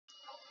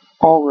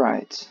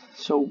Alright,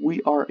 so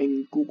we are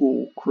in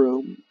Google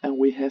Chrome and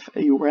we have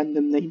a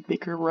random name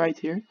picker right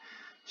here.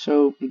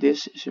 So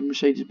this is a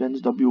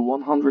Mercedes-Benz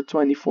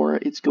W124.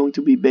 It's going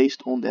to be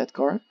based on that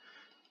car.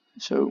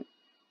 So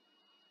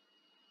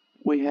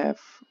we have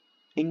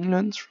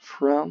England,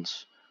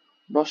 France,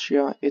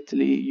 Russia,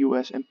 Italy,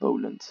 US and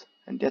Poland.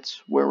 And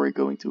that's where we're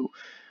going to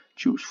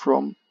choose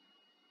from.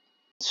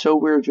 So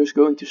we're just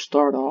going to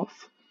start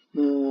off.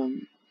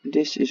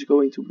 This is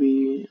going to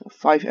be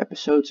 5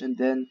 episodes and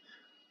then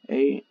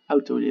a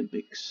Auto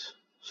Olympics.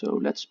 So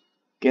let's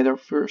get our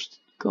first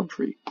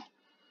country.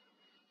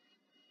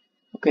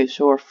 Okay,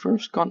 so our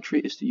first country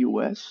is the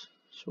US.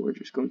 So we're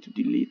just going to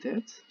delete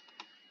that.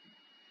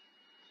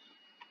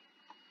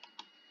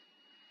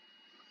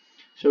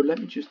 So let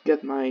me just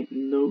get my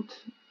note.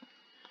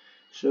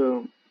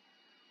 So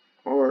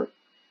our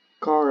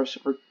cars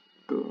are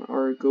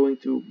going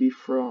to be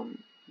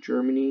from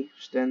Germany,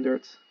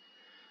 standard,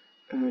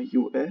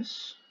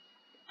 US,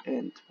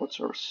 and what's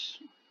our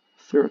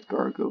third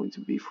car going to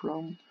be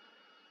from?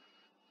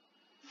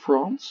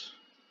 France.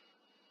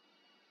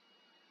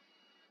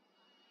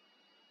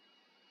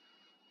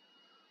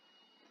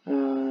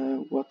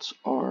 What's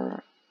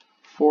our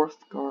fourth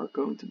car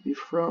going to be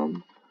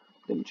from?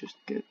 Let me just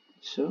get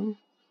so.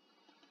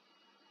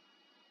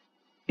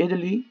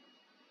 Italy.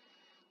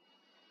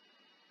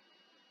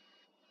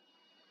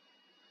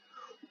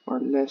 Our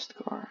last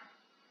car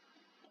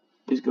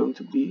is going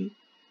to be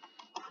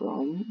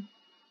from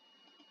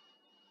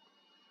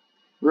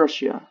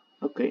Russia.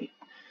 Okay,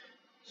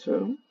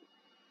 so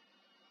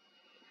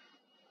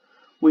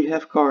we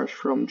have cars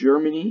from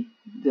Germany.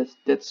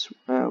 That's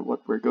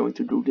what we're going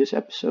to do this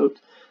episode.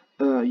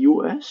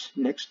 US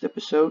next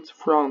episode,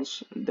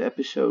 France the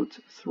episode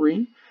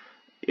 3,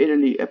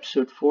 Italy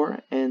episode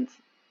 4, and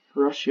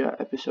Russia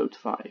episode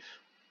 5.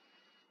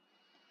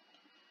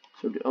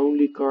 So the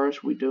only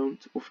cars we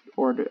don't,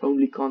 or the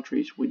only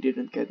countries we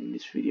didn't get in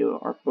this video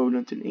are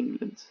Poland and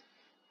England.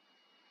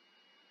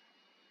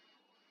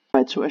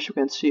 Right, so as you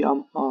can see,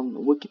 I'm on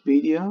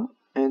Wikipedia,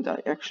 and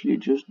I actually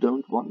just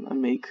don't want to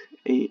make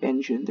a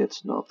engine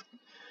that's not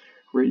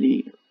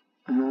really,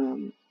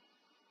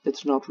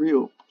 that's not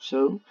real.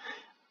 So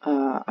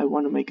I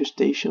want to make a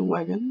station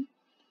wagon,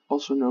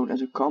 also known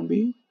as a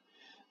Kombi,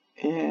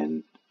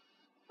 and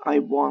I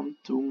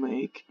want to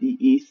make the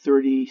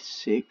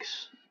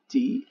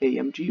E36T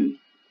AMG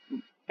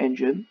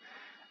engine,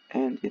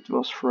 and it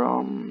was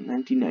from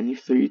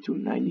 1993 to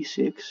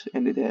 96,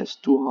 and it has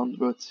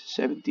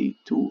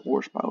 272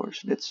 horsepower.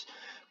 So that's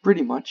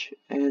pretty much.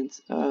 And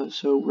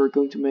so we're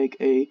going to make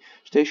a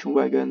station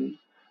wagon,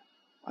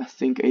 I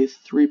think a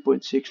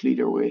 3.6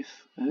 liter with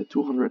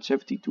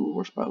 272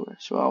 horsepower.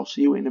 So I'll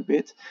see you in a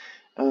bit.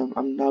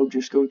 I'm now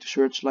just going to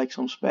search like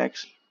some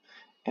specs,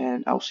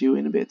 and I'll see you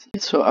in a bit.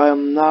 So I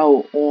am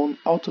now on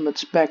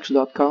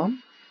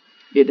ultimatespecs.com.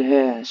 It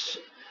has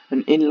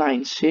an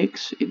inline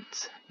 6.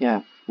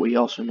 We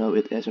also know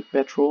it as a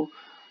petrol.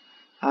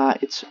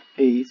 It's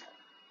a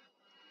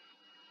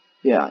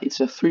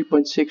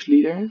 3.6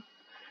 liter,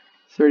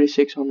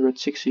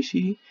 3606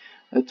 cc,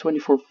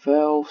 24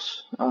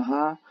 valves.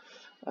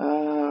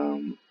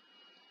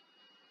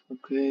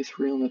 Okay,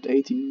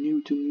 380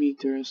 Newton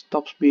meters.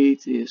 Top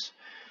speed is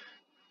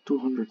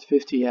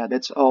 250. Yeah,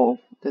 that's all.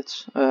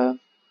 That's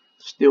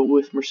still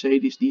with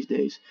Mercedes these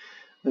days.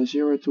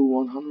 0 to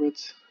 100,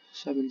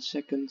 7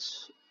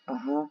 seconds.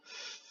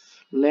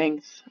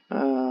 Length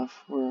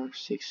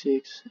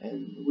 466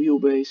 and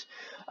wheelbase.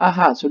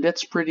 So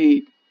that's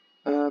pretty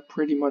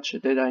much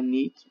that I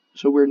need.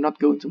 So we're not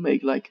going to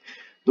make like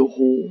the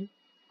whole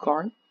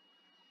car.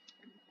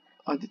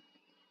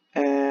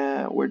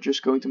 We're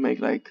just going to make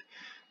like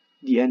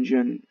the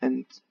engine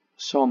and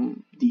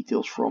some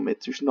details from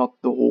it. There's not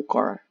the whole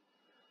car.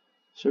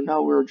 So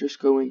now we're just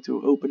going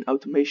to open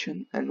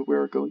automation and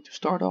we're going to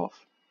start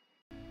off.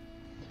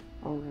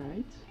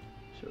 Alright,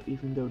 so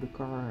even though the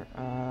car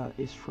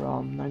is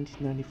from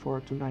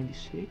 1994 to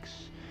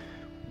 96,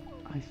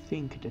 I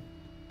think that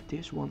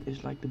this one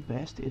is like the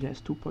best. It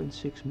has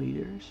 2.6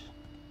 meters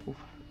of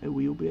a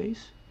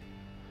wheelbase,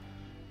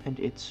 and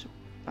it's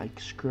like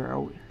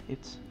square.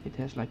 It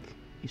has like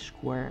a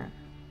square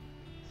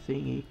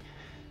thingy.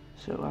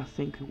 So I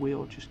think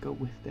we'll just go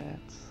with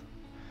that.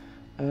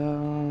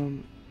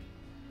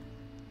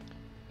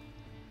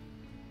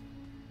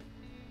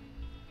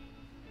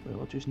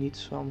 We'll just need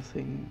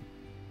something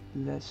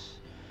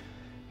less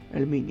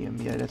aluminium.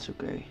 Yeah, that's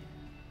okay.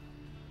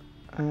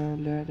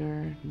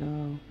 Leather,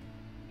 no.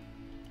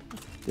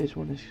 This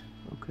one is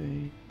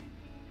okay.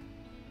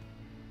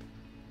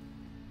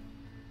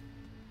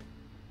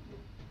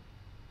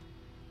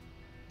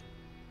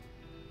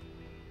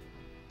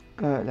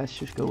 Let's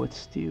just go with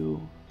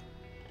steel.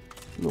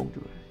 Long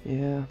door,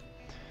 yeah.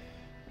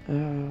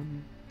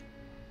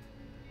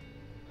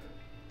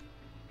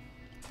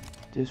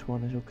 This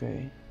one is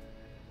okay.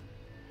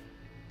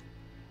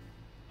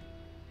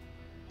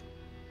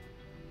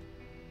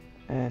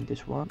 And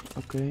this one,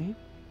 okay.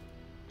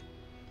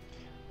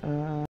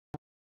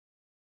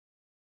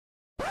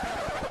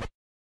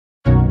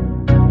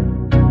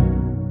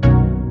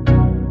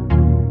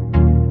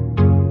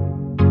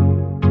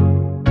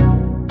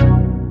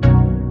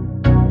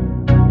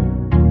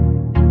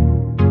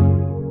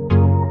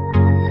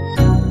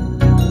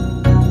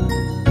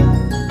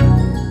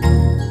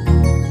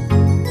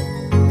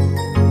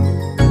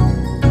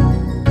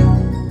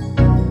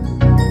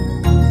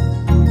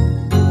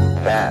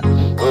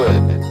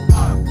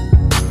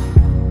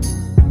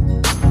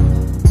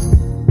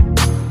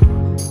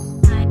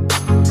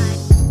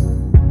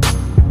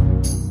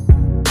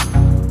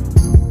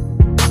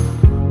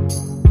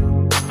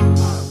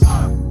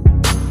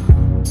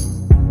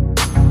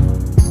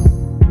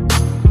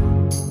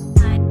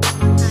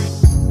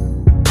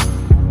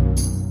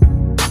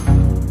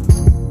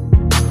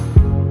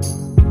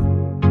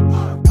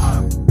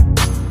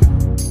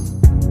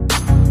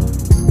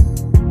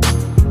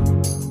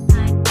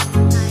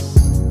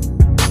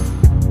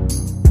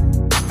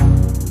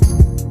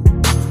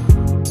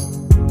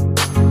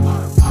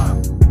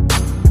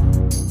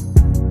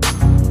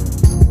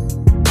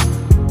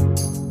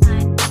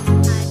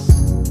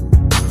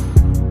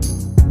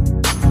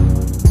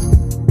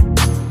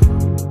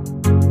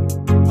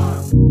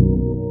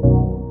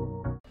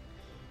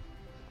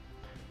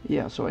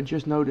 So I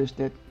just noticed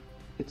that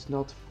it's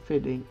not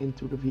fitting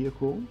into the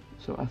vehicle,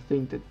 so I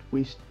think that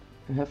we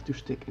have to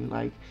stick in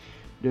like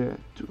the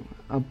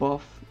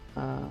above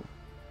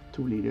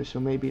 2 liters, so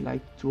maybe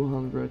like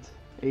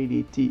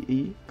 280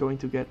 TE, going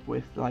to get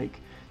with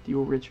like the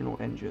original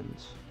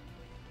engines.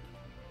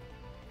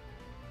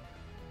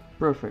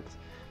 Perfect.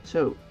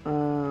 So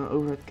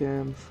overhead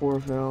cam, 4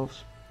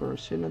 valves per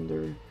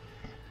cylinder.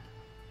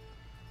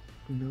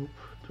 Nope,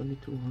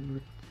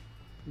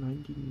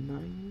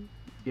 2299.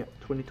 Yeah,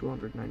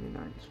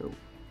 2299. So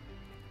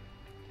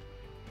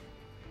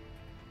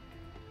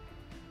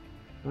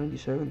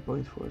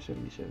 97.4,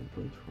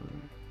 77.4.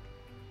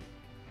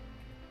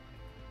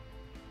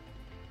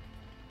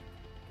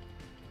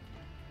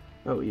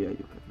 Oh yeah, you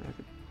can have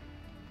it.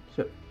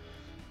 So,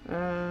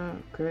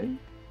 okay.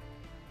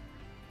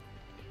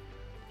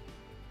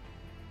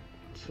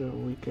 So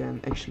we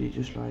can actually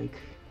just like,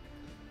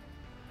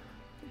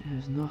 it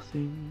has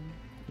nothing.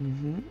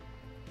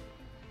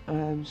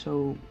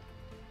 So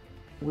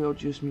we'll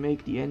just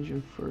make the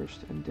engine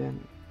first and then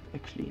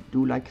actually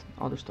do like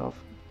other stuff.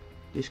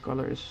 This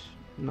color is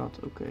not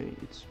okay,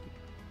 it's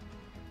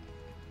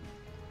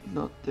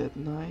not that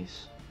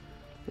nice.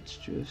 Let's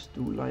just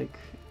do like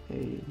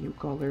a new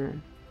color,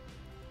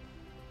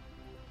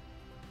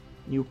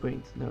 new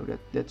paint. No,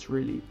 that's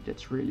really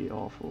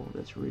awful.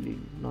 That's really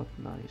not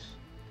nice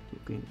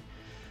looking.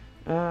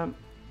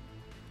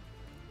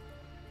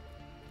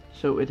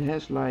 So it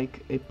has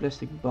like a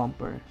plastic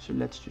bumper, so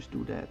let's just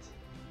do that.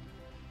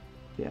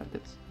 Yeah,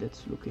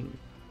 that's looking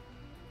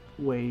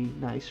way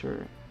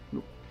nicer.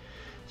 Look.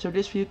 So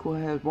this vehicle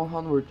has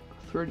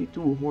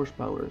 132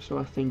 horsepower, so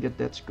I think that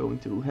that's going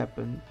to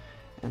happen,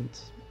 and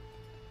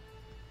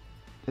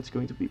that's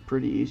going to be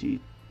pretty easy.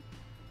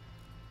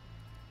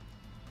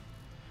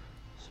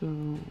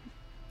 So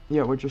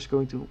yeah, we're just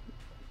going to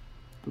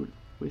do it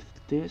with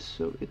this.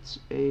 So it's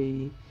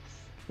a,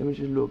 let me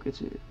just look,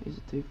 is it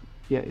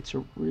yeah, it's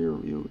a rear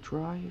wheel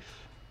drive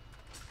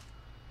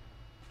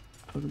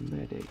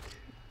automatic,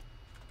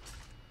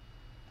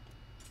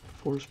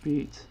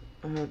 4-speed.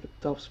 The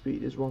top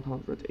speed is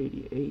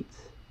 188.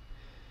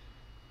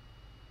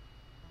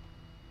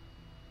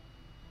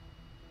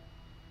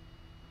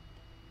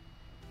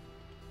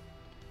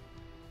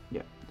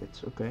 Yeah,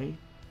 that's okay.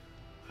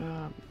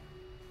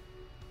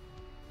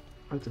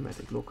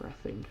 Automatic locker, I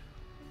think.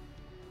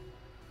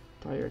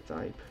 Tire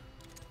type.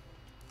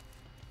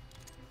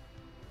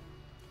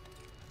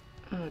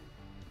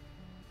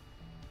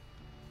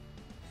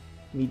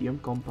 Medium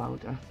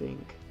compound, I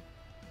think.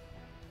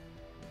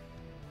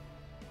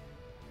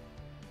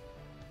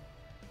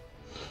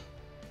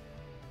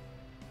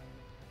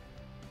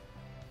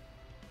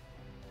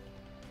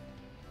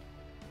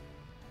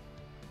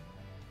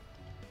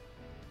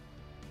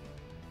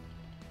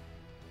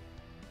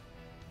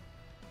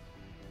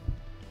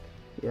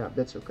 Yeah,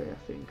 that's okay, I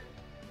think.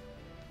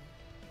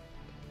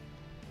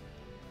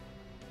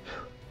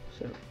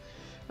 So,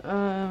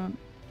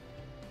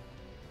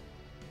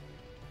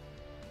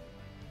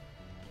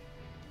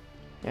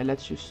 yeah,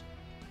 let's just,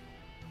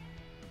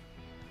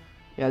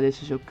 yeah,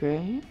 this is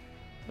okay.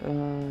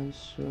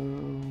 So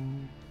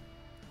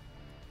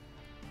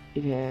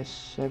it has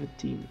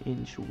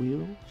 17-inch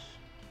wheels,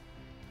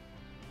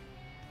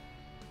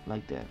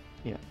 like that.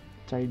 Yeah,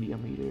 tire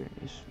diameter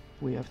is,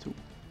 we have to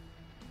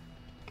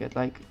get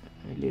like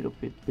a little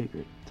bit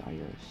bigger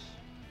tires,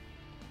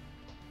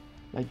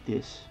 like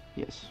this.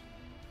 Yes.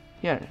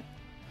 Yeah.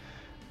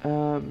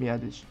 Yeah,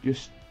 that's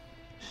just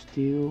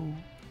steel.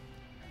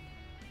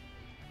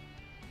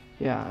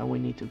 Yeah, we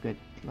need to get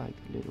like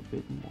a little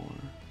bit more.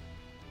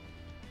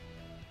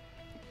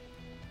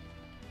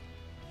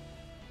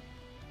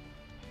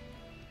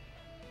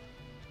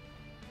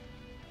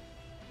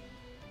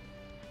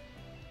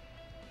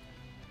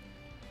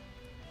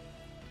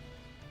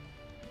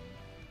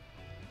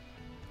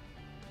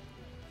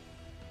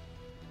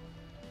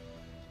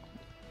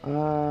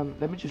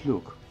 Let me just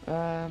look.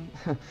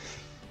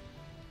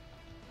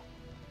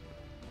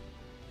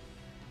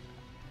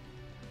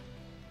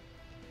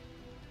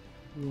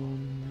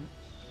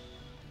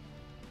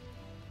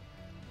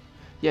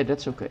 Yeah,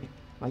 that's okay.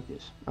 Like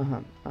this.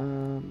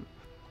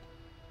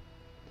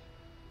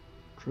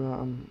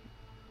 Drum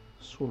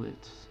solid.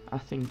 I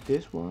think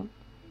this one.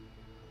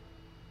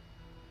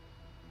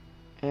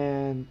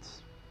 And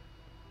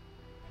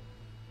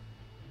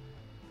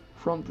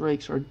front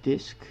brakes are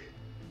disc.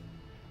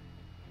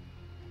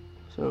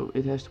 So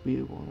it has to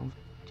be one of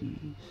these.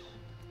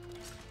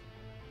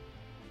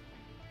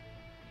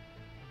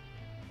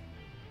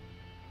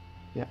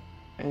 Yeah,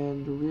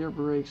 and the rear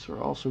brakes are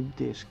also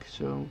disc,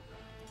 so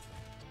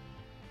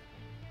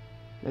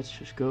let's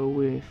just go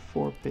with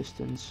 4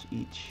 pistons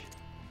each.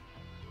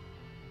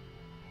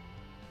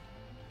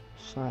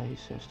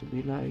 Size has to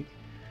be like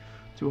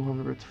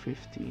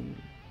 215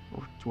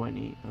 or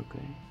 20,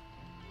 okay.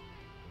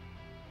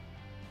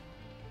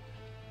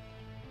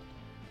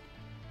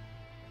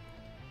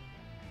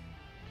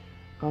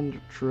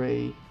 Under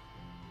tray,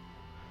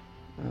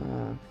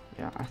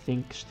 yeah, I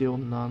think still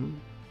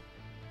none.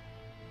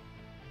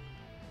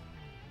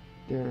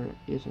 there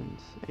isn't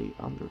a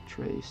under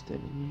tray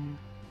standing here.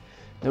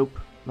 Nope,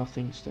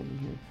 nothing standing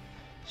here.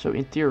 So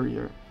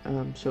interior,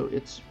 so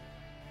it's,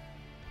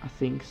 I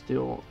think,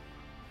 still,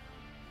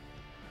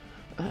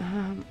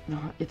 no,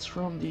 it's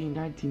from the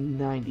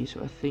 1990s,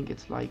 so I think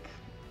it's like,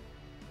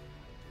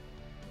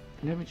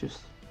 let me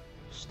just,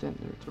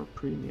 standard or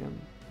premium.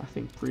 I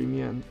think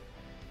premium,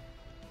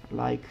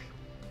 like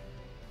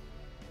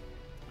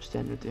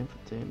standard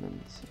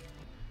infotainment.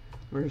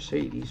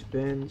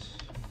 Mercedes-Benz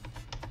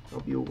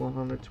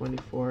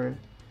W124,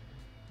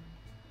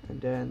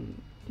 and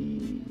then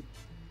the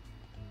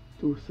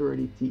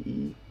 230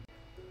 Ti.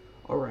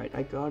 Alright,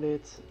 I got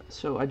it.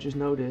 So I just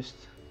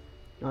noticed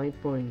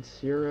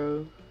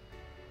 9.0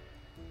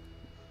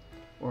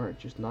 or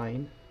just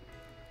 9.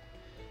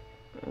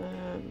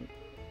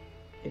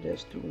 It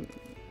has two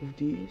of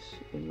these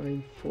in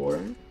line 4.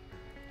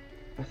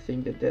 I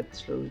think that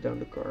slows down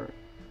the car.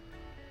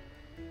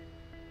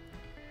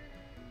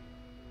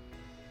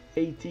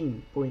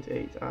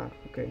 18.8. Ah,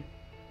 okay.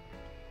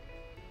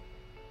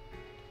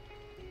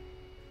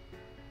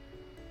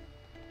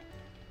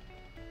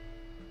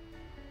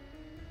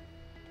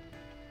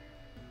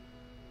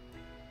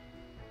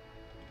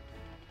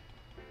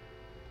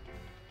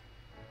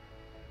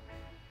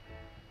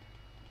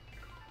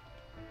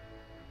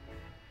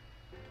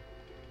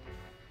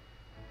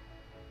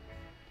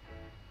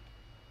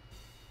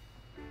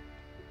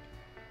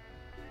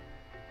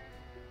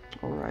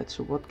 Alright,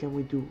 so what can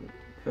we do?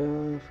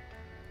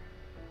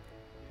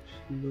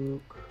 Just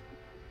look.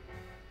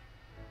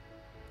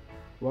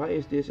 Why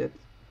is this at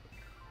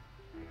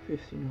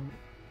 1500?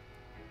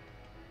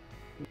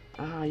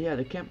 Ah, yeah,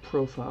 the cam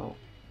profile.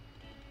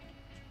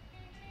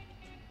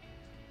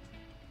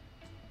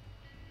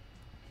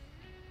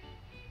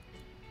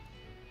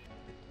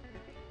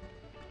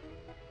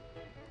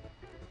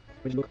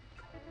 When you look,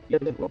 yeah,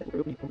 then well, we're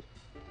opening it.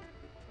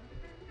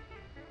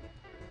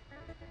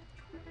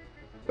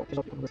 Ja, het is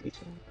altijd nog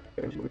iets.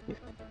 Er is nooit meer.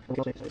 Van die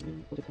altijd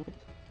zijn, wat dit happens.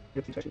 Je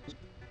hebt iets uitzien.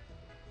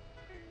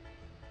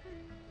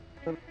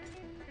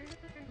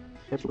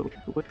 Je hebt zo ook,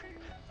 hoe wordt.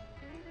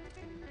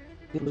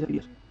 Dit was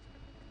even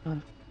ah,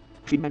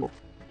 feed manual.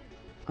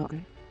 Ah,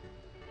 oké.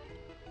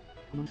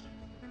 Nice.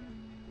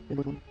 Dit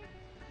wordt van.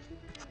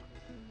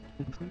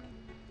 Dit wordt van.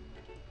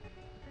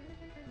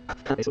 Ah,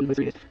 so the is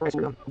right, so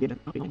we're done. Again,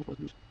 not being almost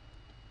news.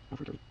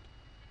 Unfortunately.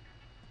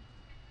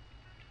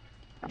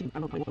 I'm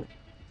not playing water.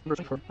 I'm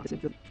going for obviously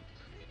good.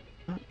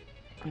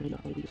 I know, yeah,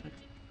 I'll do this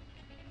next.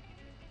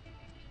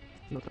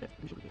 Not that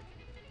bad.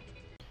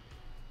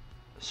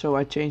 So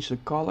I changed the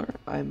color.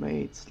 I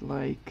made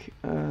like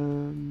the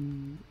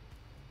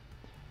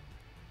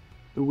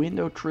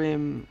window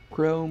trim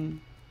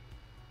chrome,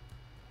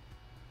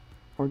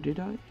 or did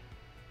I?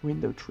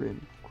 Window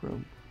trim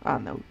chrome. Ah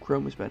no,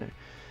 chrome is better.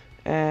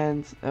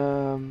 And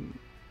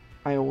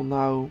I will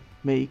now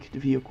make the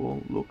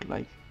vehicle look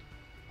like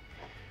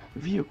a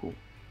vehicle.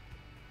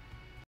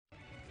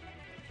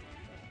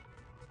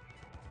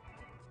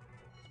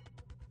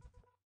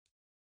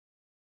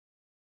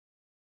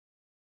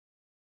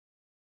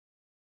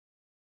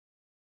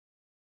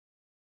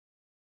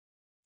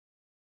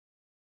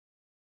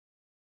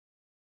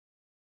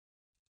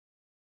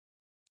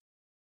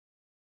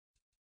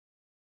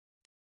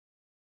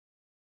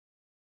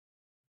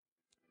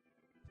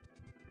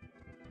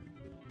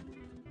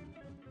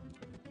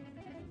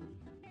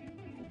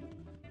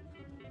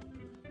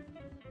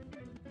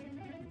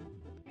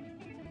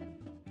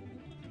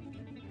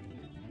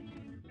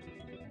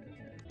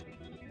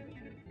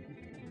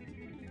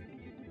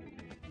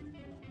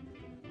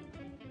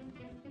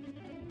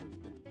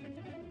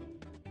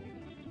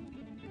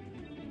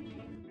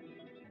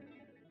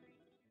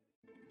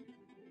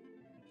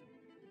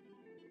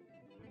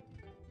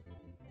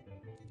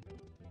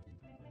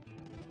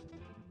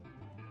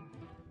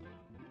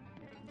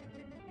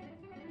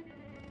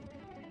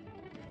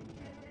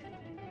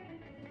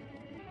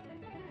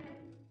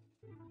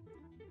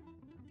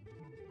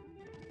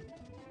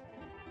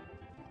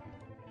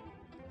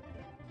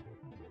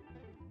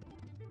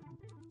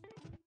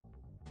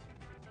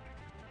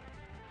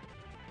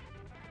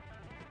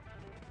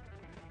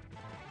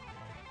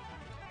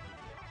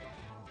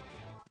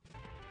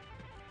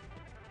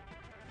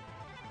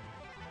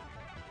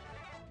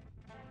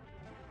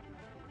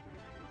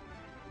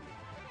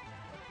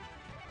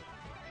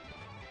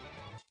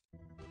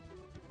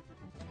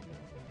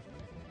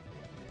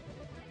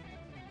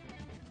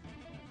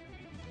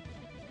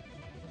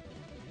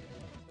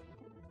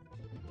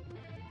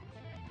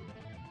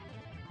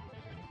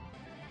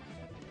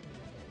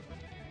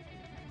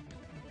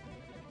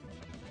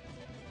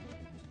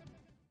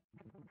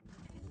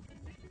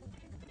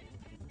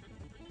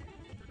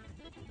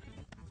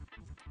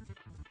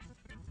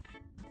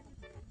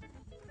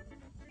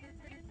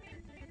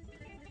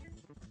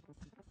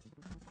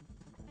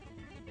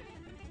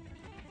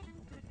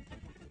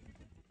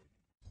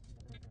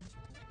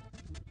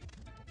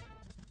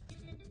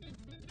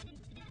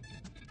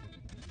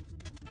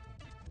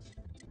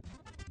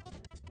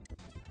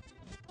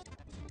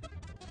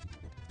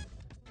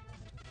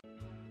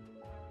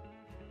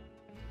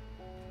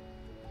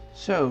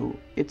 So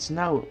it's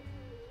now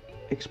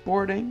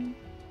exporting,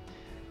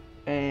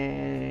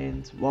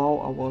 and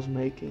while I was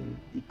making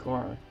the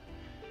car,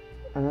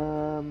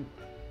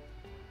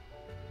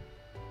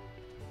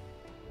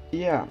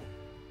 yeah,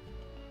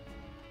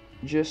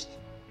 just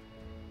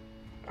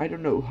I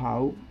don't know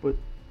how, but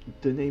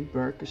the name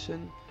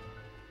Berkinsen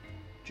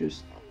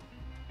just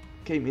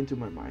came into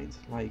my mind.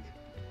 Like,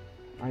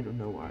 I don't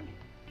know why.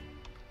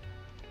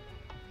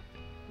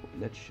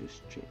 Let's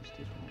just change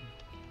this one.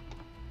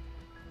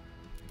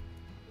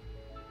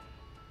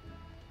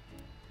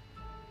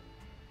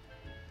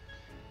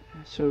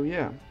 So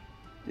yeah,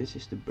 this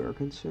is the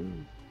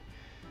Berkinsen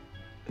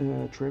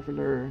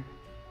Traveler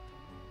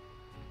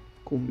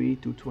Kombi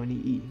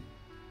 220e.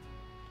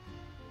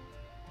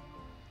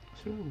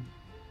 So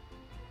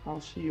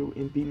I'll see you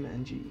in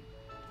BeamNG.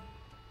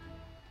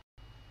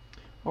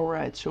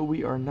 Alright, so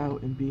we are now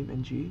in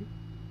BeamNG,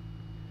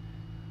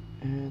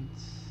 and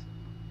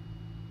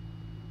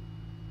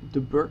the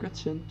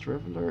Berkinsen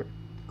Traveler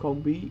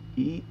Kombi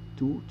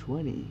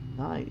E220,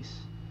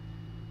 nice.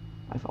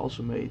 I've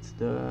also made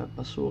the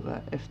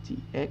Pasora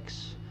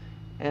FTX,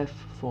 F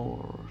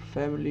for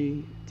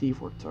family, T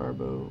for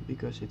turbo,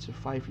 because it's a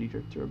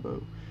 5-liter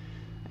turbo,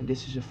 and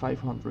this is a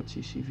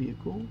 500cc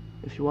vehicle.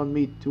 If you want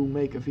me to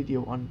make a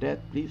video on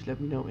that, please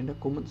let me know in the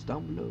comments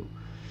down below.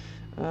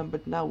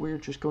 But now we're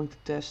just going to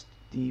test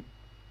the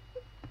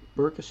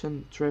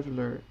Berkinsen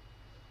Traveler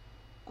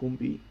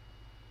Kombi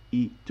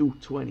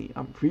E220.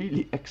 I'm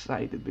really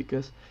excited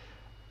because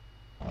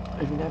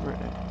I've never...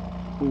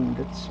 Ooh,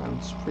 that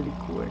sounds pretty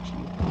cool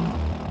actually.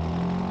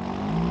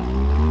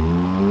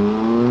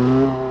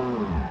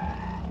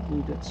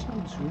 Ooh, that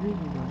sounds really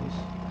nice.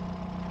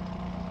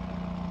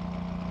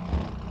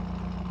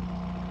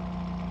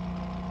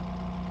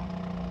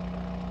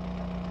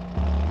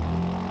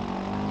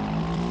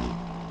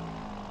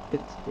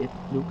 It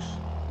looks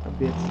a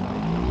bit like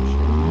a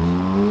Mercedes.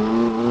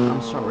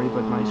 I'm sorry,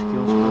 but my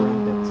skills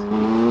aren't that.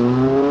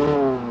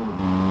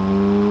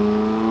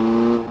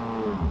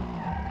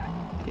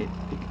 It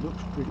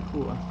looks pretty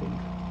cool, I think.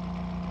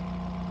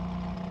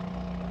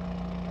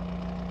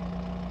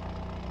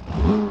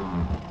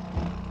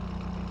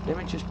 Let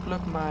me just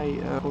plug my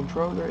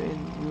controller in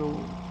real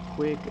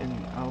quick,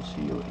 and I'll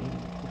see you in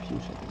a few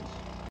seconds.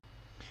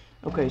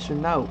 Okay, so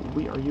now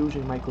we are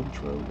using my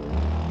controller,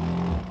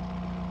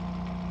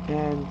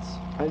 and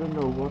I don't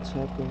know what's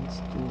happened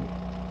to...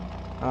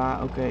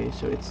 okay,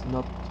 so it's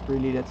not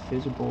really that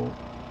visible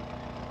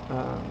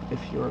if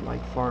you're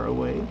like far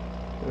away,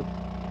 but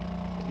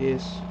it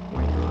is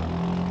when you're like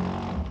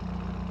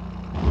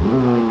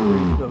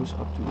really close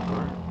up to the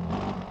car.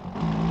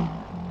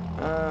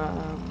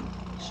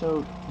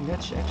 So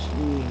let's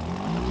actually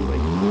do a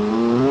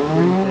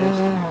brake test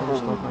and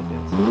stuff like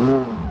that.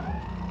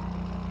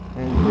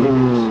 And it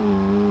is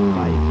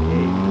like a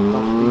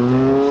top speed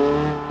test.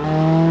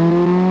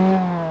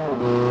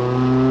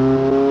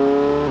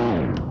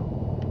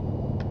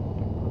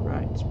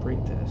 Right,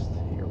 spring test.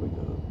 Here we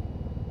go.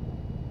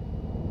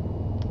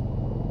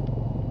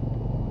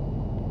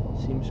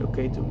 Seems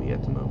okay to me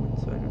at the moment.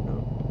 I don't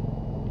know.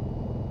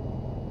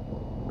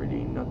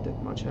 Really not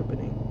that much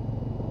happening.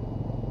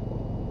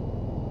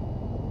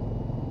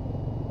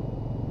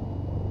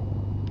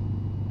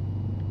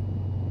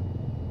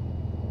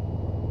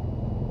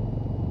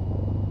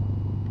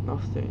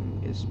 Nothing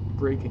is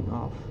breaking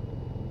off.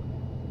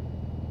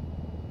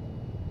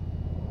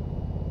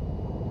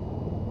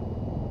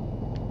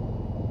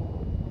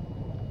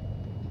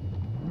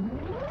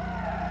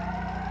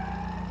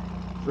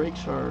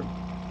 Brakes are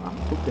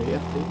okay, I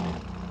think.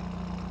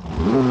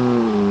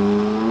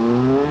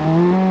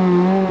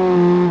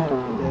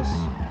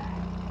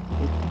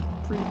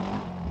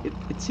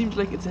 It seems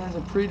like it has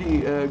a pretty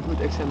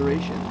good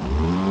acceleration.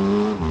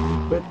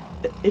 But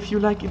if you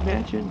like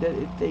imagine that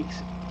it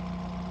takes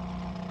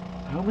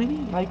how many?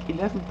 Like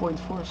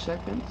 11.4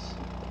 seconds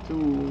to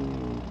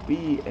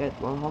be at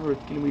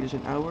 100 kilometers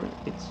an hour.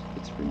 It's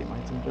really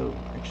mind blowing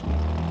actually.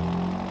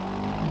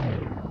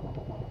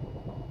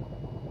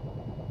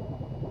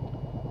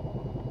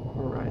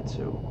 Alright,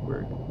 so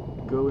we're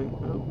going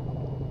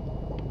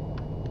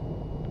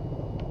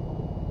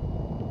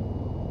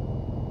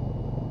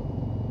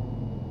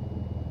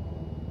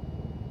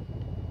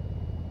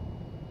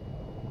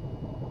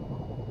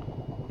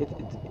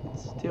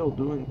it's still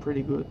doing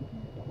pretty good.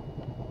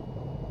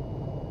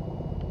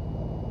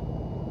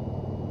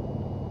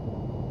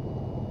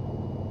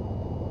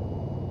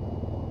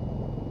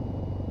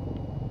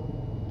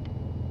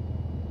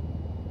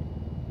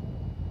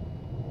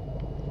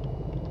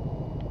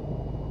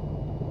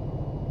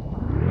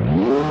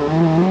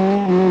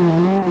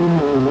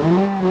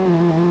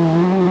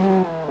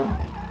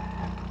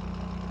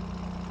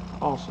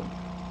 Awesome.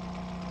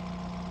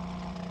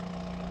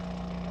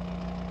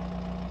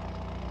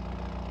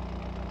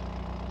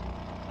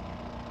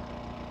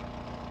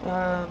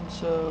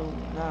 So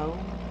now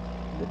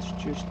let's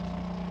just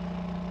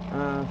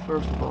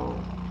first of all,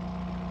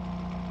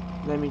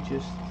 let me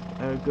just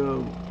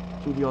go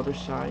to the other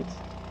side,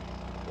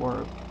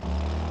 or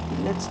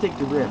let's take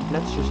the ramp.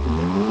 Let's just do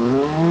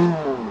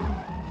that.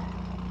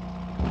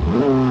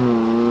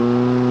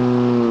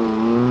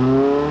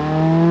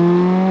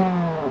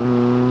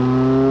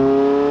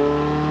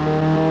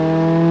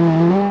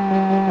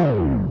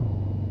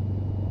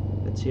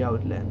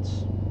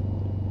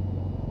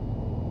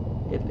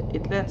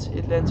 lands.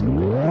 It lands. Okay.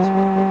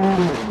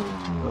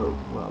 Oh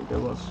wow, that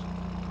was.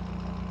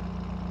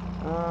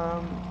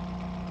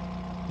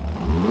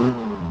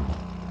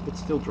 It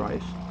still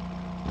drives.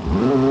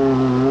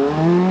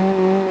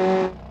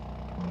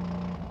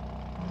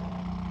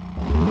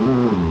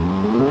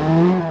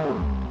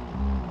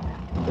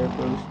 There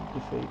goes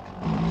the fake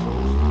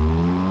exhaust.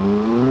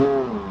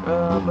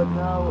 But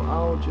now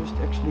I'll just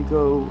actually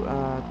go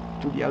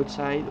to the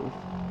outside of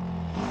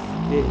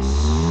this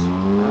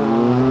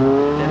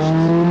test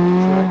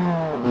track,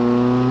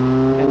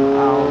 and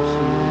I'll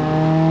see you.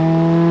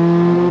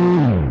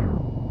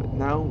 But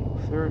now,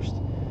 first,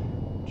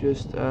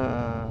 just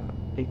a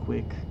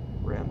quick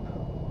ramp.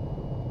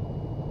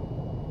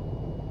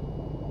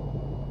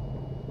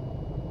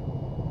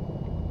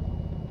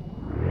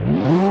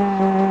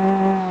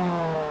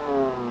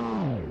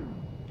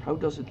 How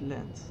does it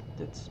land?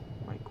 That's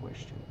my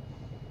question.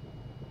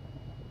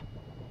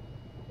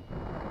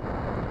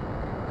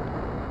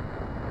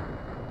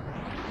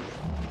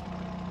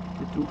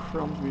 The two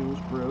front wheels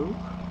broke.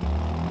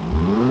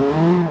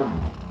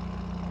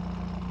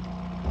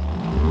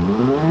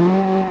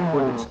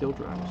 But it still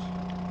drives.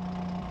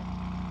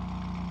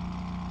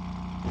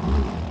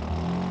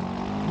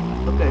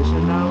 Okay, so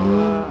now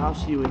I'll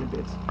see you in a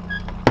bit.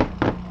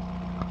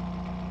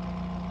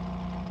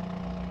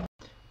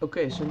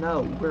 Okay, so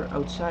now we're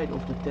outside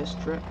of the test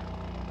track.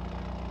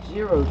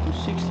 0 to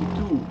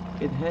 62,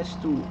 it has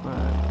to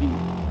be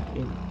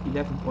in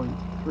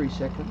 11.3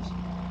 seconds.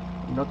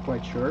 I'm not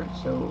quite sure,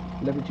 so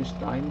let me just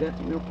time that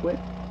real quick.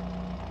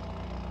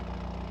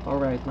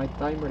 Alright, my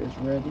timer is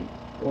ready,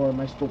 or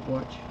my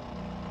stopwatch.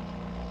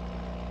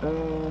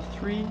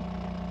 3, 2,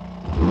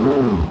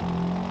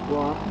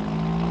 1.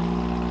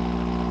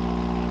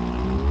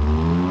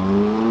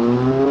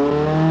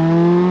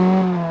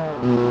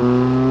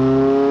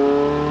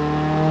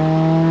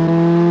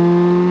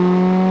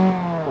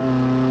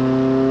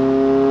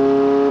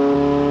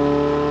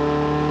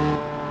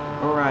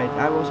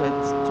 I was at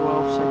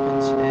 12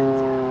 seconds and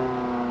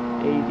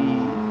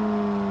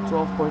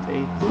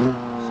 12.8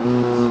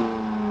 seconds,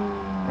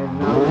 and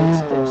now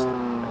let's test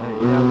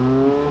it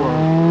out before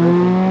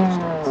revving at the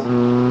start.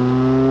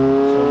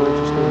 So we're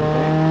just going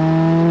back.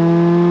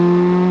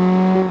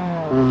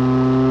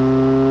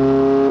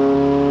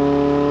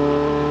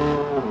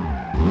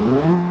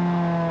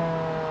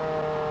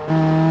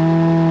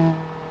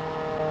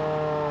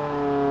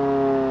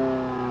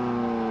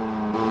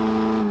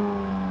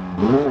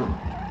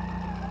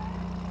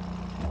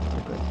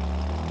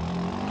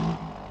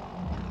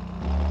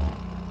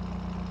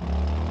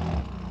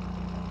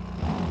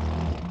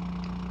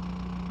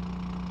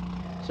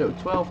 So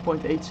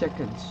 12.8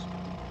 seconds.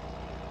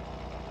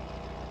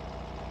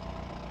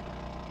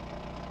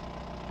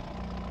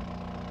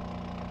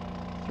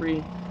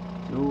 Three,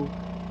 two,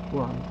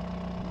 one.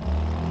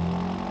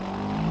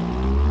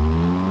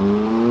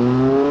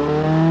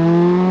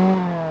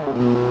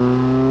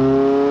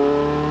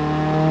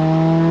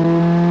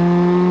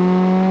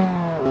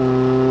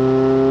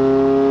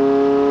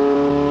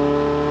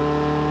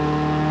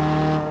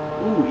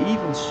 Ooh,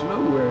 even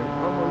slower,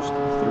 almost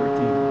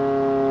 30.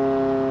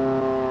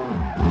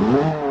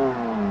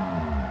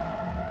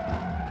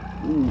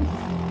 Ooh.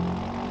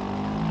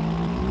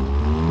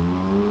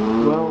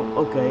 Well,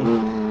 okay,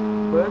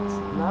 but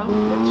now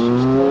let's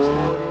just test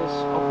how it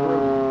is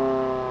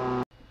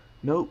off-roading.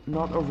 Nope,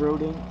 not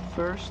off-roading.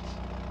 First,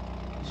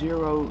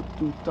 0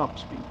 to top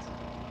speed.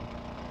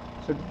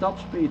 So the top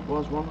speed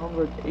was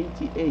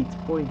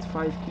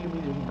 188.5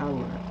 kilometers an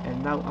hour,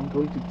 and now I'm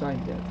going to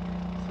time that.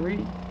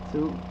 3,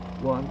 2,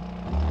 1.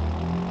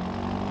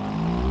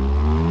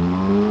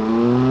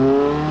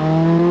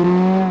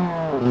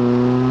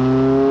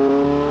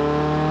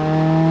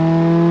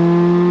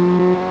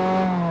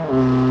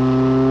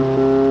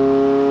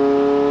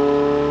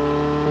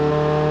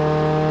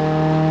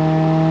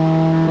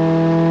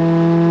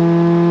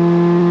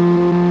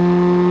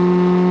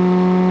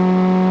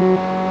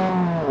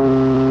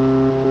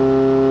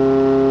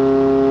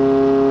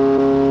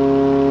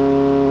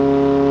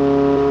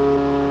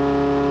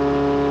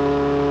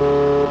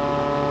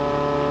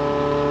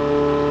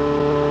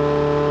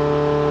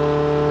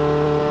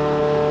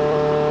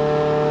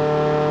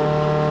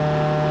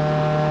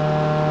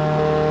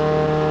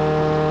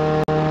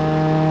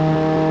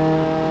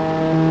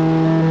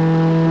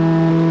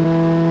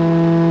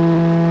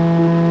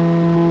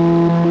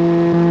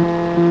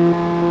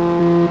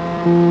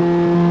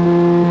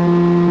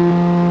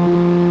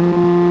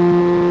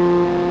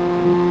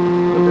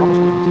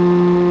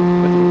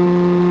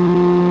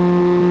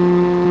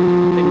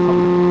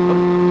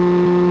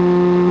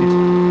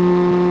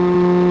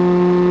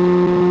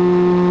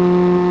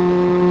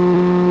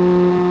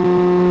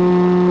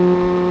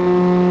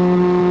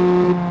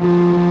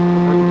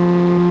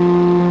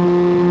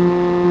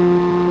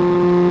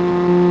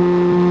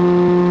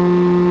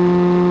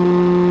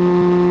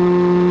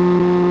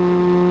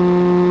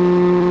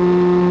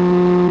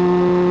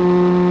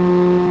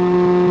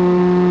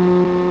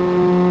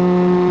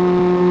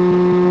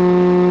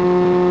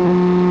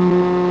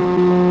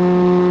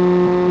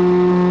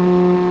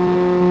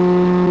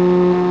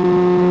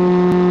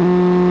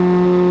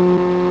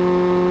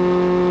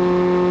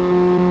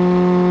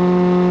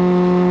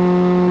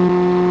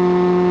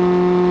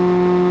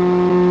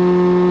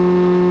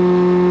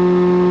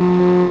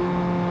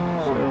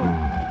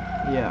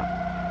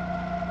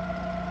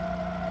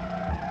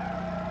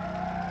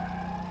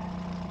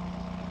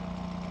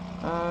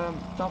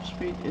 Top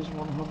speed is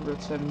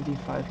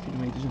 175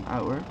 kilometers an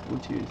hour,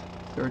 which is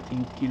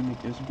 13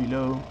 kilometers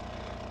below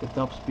the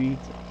top speed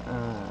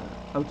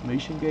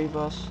automation gave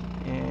us,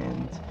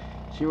 and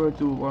 0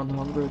 to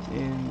 100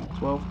 in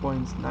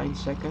 12.9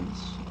 seconds,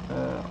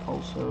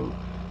 also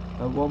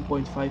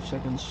 1.5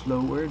 seconds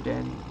slower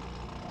than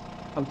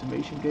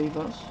automation gave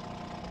us.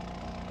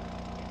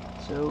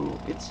 So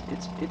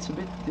it's a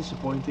bit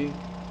disappointing,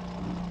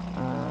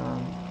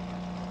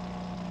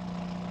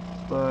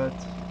 but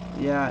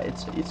yeah,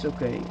 it's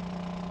okay.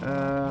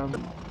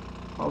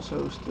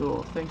 Also,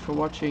 still thanks for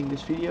watching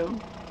this video,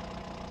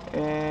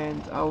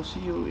 and I'll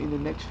see you in the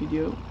next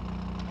video.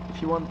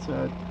 If you want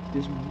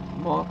this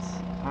mod,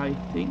 I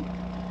think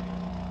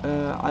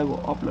I will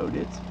upload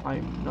it.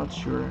 I'm not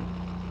sure.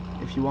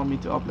 If you want me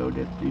to upload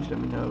it, please let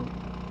me know,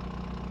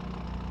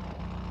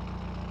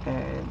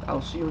 and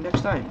I'll see you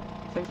next time.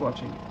 Thanks for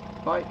watching.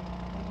 Bye.